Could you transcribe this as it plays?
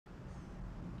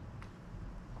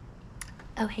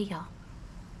Oh, hey y'all.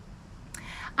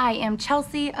 I am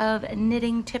Chelsea of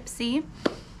Knitting Tipsy,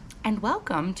 and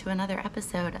welcome to another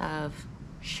episode of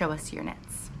Show Us Your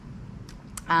Knits.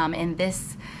 In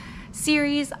this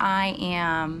series, I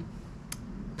am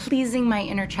pleasing my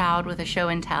inner child with a show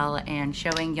and tell and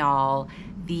showing y'all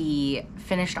the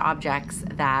finished objects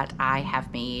that I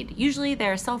have made. Usually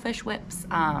they're selfish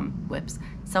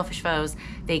selfish foes.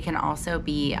 They can also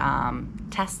be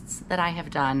tests that I have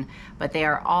done, but they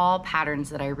are all patterns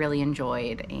that I really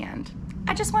enjoyed and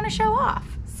I just want to show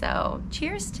off. So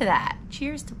cheers to that.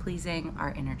 Cheers to pleasing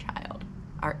our inner child,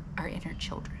 our inner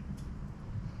children.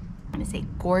 And it's a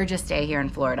gorgeous day here in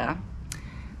Florida.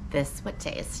 What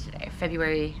day is today?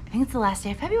 February, I think it's the last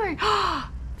day of February.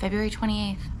 February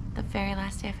 28th, the very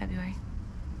last day of February.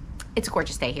 It's a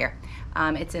gorgeous day here.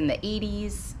 It's in the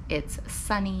 80s, it's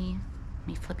sunny. Let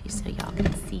me flip you so y'all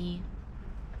can see.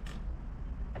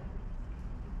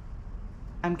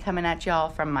 I'm coming at y'all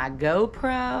from my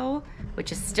GoPro,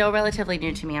 which is still relatively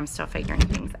new to me. I'm still figuring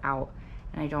things out,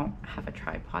 and I don't have a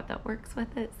tripod that works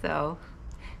with it, so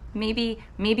maybe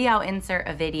I'll insert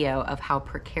a video of how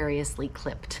precariously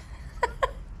clipped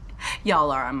y'all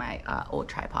are on my old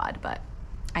tripod, but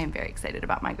I am very excited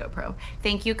about my GoPro.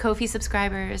 Thank you, Ko-fi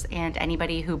subscribers, and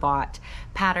anybody who bought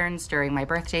patterns during my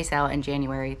birthday sale in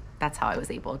January. That's how I was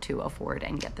able to afford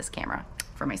and get this camera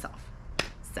for myself.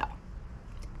 So,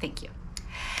 thank you.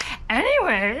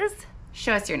 Anyways,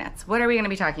 show us your knits. What are we gonna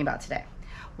be talking about today?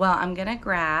 Well, I'm gonna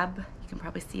grab, you can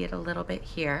probably see it a little bit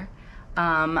here,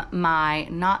 my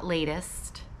not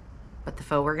latest, but the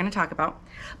faux we're gonna talk about.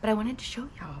 But I wanted to show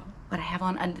y'all what I have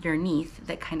on underneath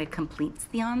that kind of completes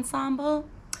the ensemble.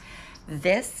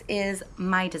 This is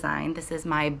my design. This is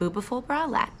my Boobiful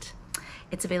bralette.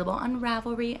 It's available on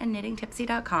Ravelry and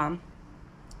knittingtipsy.com.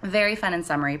 Very fun and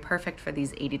summery, perfect for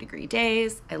these 80-degree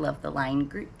days. I love the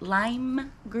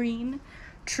lime green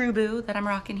True Boo that I'm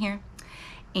rocking here.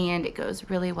 And it goes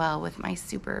really well with my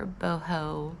super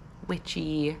boho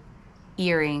witchy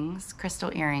earrings,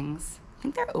 crystal earrings. I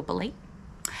think they're opalite,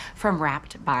 from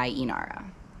Wrapped by Inara.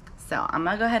 So I'm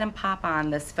gonna go ahead and pop on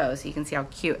this faux so you can see how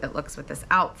cute it looks with this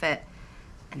outfit,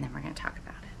 and then we're gonna talk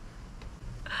about it.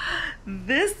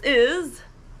 This is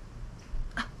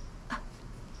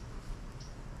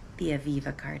the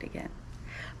Aviva Cardigan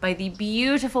by the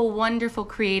beautiful, wonderful,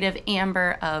 creative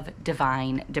Amber of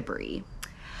Divine Debris.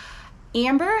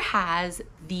 Amber has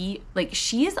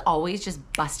she is always just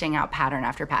busting out pattern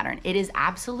after pattern. It is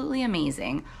absolutely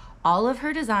amazing. All of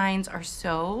her designs are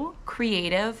so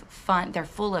creative, fun. They're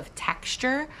full of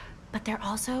texture, but they're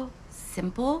also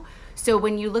simple. So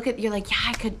when you look at, you're like,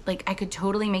 yeah, I could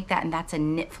totally make that, and that's a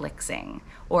knit flixing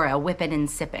or a whippin' and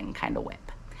sippin' kind of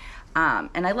whip.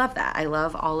 And I love that. I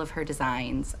love all of her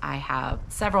designs. I have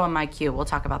several in my queue. We'll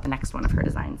talk about the next one of her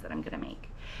designs that I'm gonna make.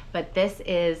 But this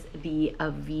is the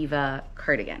Aviva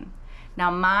Cardigan. Now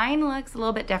mine looks a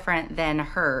little bit different than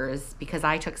hers because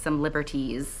I took some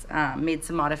liberties, made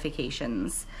some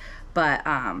modifications, but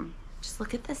just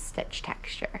look at this stitch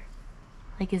texture.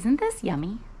 Like, isn't this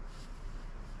yummy?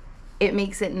 It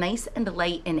makes it nice and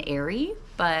light and airy,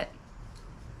 but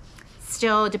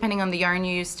still, depending on the yarn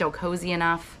you use, still cozy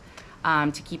enough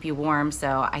to keep you warm.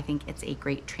 So I think it's a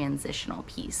great transitional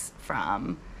piece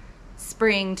from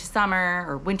spring to summer,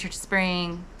 or winter to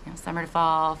spring, summer to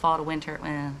fall, fall to winter.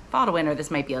 Well, fall to winter, this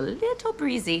might be a little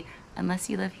breezy, unless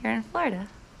you live here in Florida,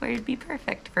 where it'd be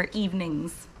perfect for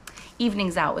evenings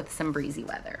out with some breezy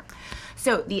weather.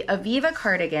 So the Aviva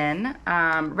Cardigan,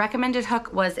 recommended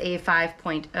hook was a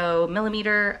 5.0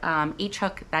 millimeter H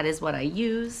hook. That is what I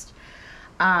used.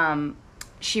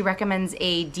 She recommends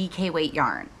a DK weight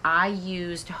yarn. I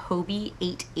used Hobbii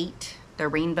 8.8, the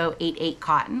Rainbow 8.8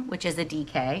 cotton, which is a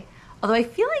DK. Although I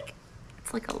feel like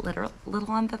it's like a little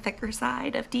on the thicker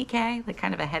side of DK, like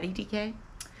kind of a heavy DK.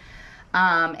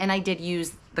 And I did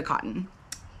use the cotton.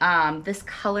 This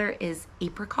color is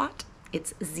apricot.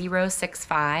 It's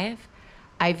 065.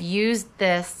 I've used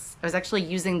this, I was actually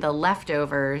using the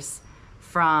leftovers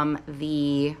from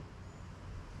the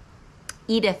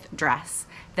Edith dress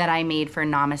that I made for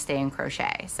Namaste and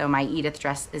Crochet. So my Edith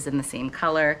dress is in the same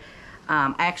color.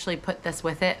 I actually put this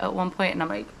with it at one point, and I'm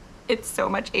like, it's so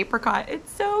much apricot.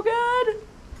 It's so good.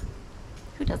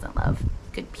 Who doesn't love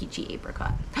good peachy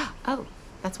apricot? Oh,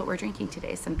 that's what we're drinking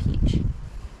today, some peach.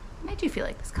 And I do feel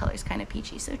like this color's kind of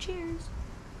peachy, so cheers.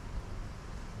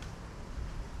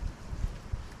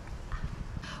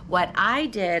 What I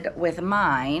did with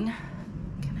mine,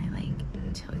 can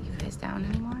I tilt you guys down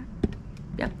anymore?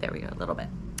 Yep, there we go, a little bit.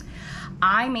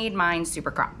 I made mine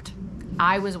super cropped.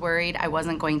 I was worried I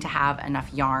wasn't going to have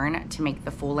enough yarn to make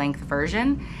the full length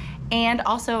version, And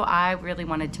also I really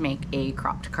wanted to make a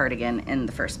cropped cardigan in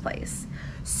the first place.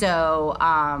 So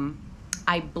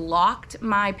I blocked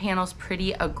my panels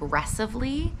pretty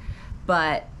aggressively,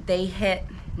 but they hit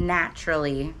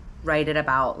naturally right at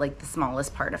about like the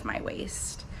smallest part of my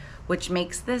waist, which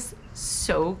makes this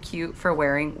so cute for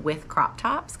wearing with crop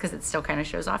tops because it still kind of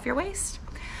shows off your waist.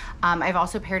 I've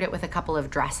also paired it with a couple of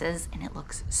dresses, and it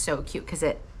looks so cute because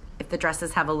if the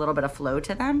dresses have a little bit of flow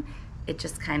to them, it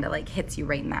just kind of like hits you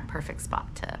right in that perfect spot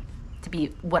to be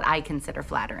what I consider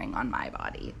flattering on my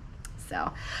body.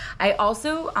 So I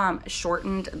also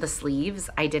shortened the sleeves.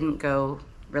 I didn't go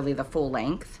really the full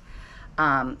length.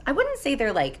 I wouldn't say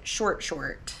they're like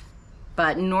short,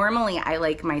 but normally I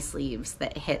like my sleeves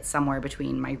that hit somewhere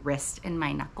between my wrist and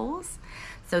my knuckles.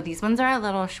 So these ones are a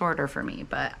little shorter for me,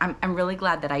 but I'm really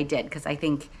glad that I did because I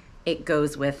think it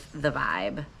goes with the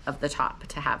vibe of the top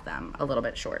to have them a little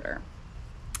bit shorter.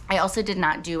 I also did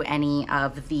not do any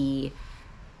of the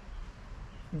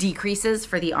decreases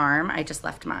for the arm. I just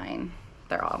left mine.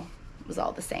 It was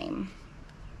all the same.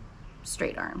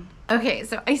 Straight arm. Okay,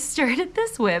 so I started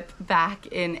this whip back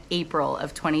in April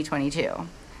of 2022,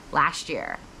 last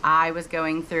year. I was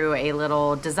going through a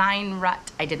little design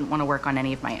rut. I didn't want to work on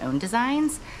any of my own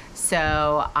designs.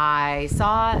 So I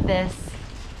saw this,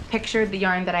 pictured the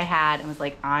yarn that I had, and was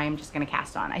like, I'm just gonna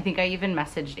cast on. I think I even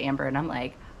messaged Amber and I'm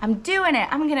like, I'm doing it,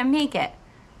 I'm gonna make it.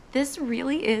 This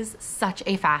really is such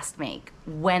a fast make.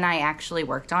 When I actually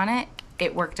worked on it,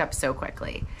 it worked up so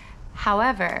quickly.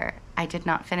 However, I did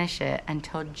not finish it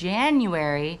until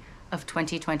January of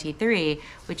 2023,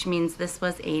 which means this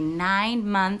was a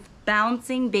 9-month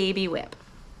bouncing baby whip.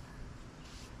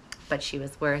 But she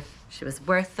was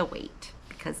worth the wait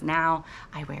because now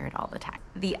I wear it all the time.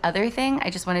 The other thing, I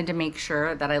just wanted to make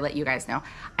sure that I let you guys know,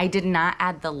 I did not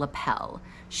add the lapel.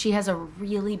 She has a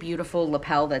really beautiful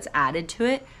lapel that's added to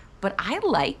it, but I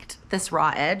liked this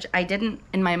raw edge. I didn't,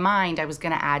 in my mind, I was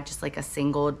gonna add just like a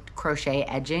single crochet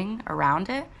edging around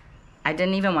it. I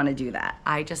didn't even want to do that.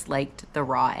 I just liked the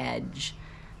raw edge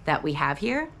that we have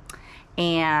here,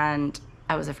 and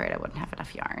I was afraid I wouldn't have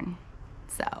enough yarn.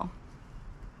 So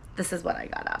this is what I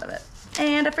got out of it,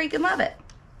 and I freaking love it.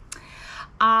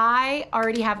 I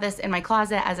already have this in my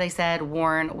closet, as I said,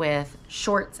 worn with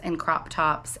shorts and crop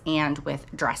tops and with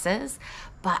dresses,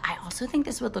 but I also think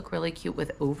this would look really cute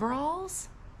with overalls.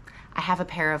 I have a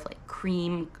pair of like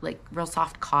cream, like real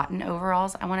soft cotton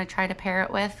overalls I want to try to pair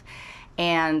it with,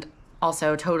 and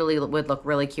also totally would look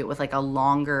really cute with like a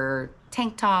longer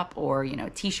tank top or, you know,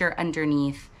 t-shirt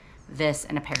underneath this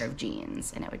and a pair of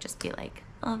jeans, and it would just be like,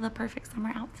 oh, the perfect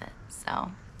summer outfit. So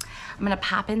I'm gonna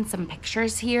pop in some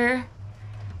pictures here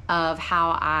of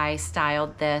how I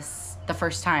styled this the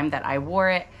first time that I wore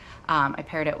it. I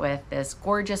paired it with this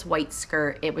gorgeous white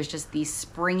skirt. It was just the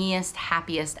springiest,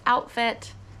 happiest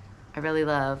outfit. I really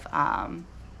love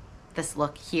this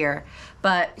look here.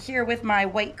 But here with my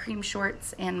white cream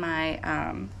shorts and my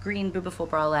green Boobaful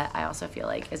bralette, I also feel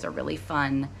like is a really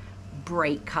fun,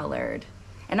 bright colored.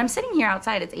 And I'm sitting here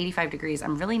outside, it's 85 degrees.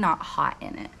 I'm really not hot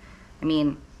in it. I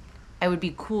mean, I would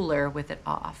be cooler with it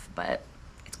off, but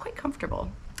it's quite comfortable,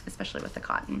 especially with the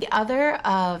cotton. The other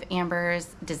of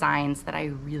Amber's designs that I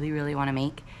really, really want to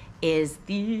make is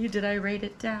the, did I write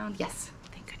it down? Yes,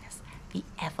 thank goodness. The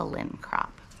Evelyn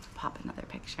crop. Pop another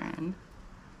picture in.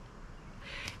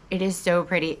 It is so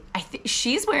pretty.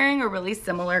 She's wearing a really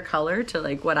similar color to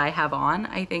like what I have on,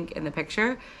 I think, in the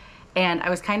picture. And I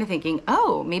was kind of thinking,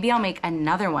 oh, maybe I'll make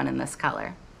another one in this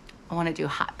color. I want to do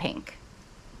hot pink.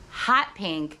 Hot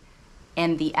pink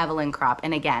and the Evelyn crop.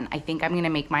 And again, I think I'm going to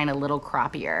make mine a little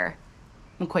croppier,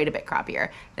 quite a bit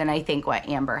croppier than I think what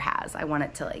Amber has. I want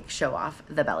it to like show off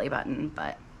the belly button,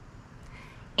 but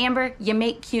Amber, you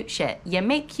make cute shit. You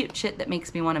make cute shit that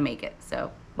makes me want to make it.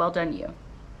 So well done you.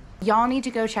 Y'all need to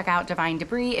go check out Divine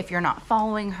Debris if you're not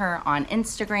following her on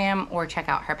Instagram, or check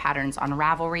out her patterns on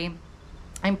Ravelry.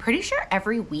 I'm pretty sure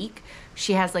every week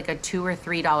she has like a $2 or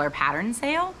 $3 pattern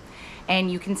sale,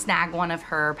 and you can snag one of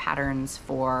her patterns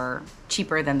for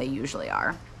cheaper than they usually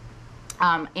are.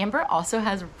 Amber also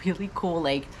has really cool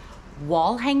like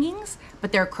wall hangings,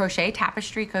 but they're crochet,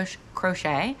 tapestry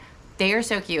crochet. They are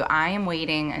so cute. I am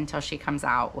waiting until she comes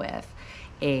out with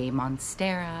a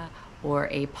monstera or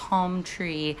a palm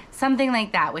tree, something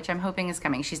like that, which I'm hoping is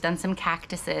coming. She's done some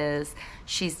cactuses.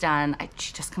 She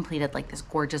just completed like this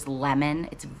gorgeous lemon.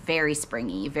 It's very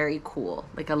springy, very cool,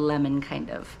 like a lemon kind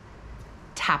of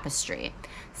tapestry.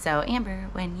 So Amber,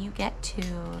 when you get to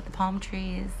the palm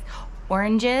trees,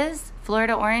 oranges,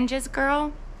 Florida oranges,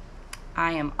 girl,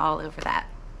 I am all over that.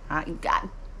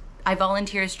 I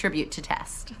volunteer as tribute to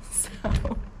Test.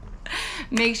 So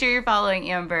make sure you're following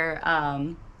Amber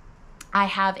I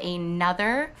have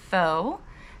another faux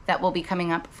that will be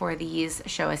coming up for these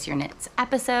Show Us Your Knits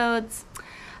episodes.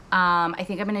 I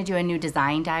think I'm gonna do a new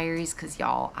design diaries because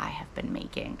y'all, I have been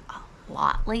making a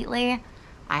lot lately.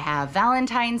 I have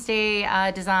Valentine's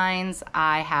Day designs.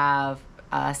 I have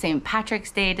St.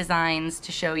 Patrick's Day designs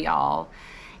to show y'all,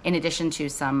 in addition to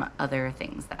some other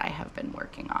things that I have been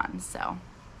working on. So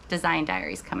design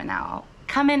diaries coming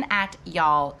at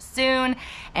y'all soon.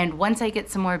 And once I get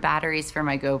some more batteries for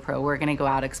my GoPro, we're gonna go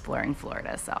out exploring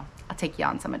Florida. So I'll take you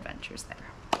on some adventures there.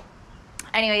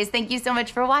 Anyways, thank you so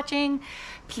much for watching.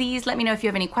 Please let me know if you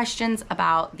have any questions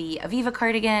about the Aviva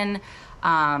cardigan.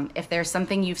 If there's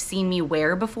something you've seen me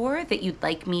wear before that you'd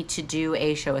like me to do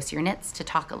a Show Us Your Knits to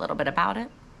talk a little bit about it,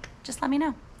 just let me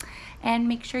know. And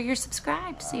make sure you're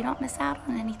subscribed so you don't miss out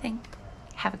on anything.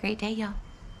 Have a great day, y'all.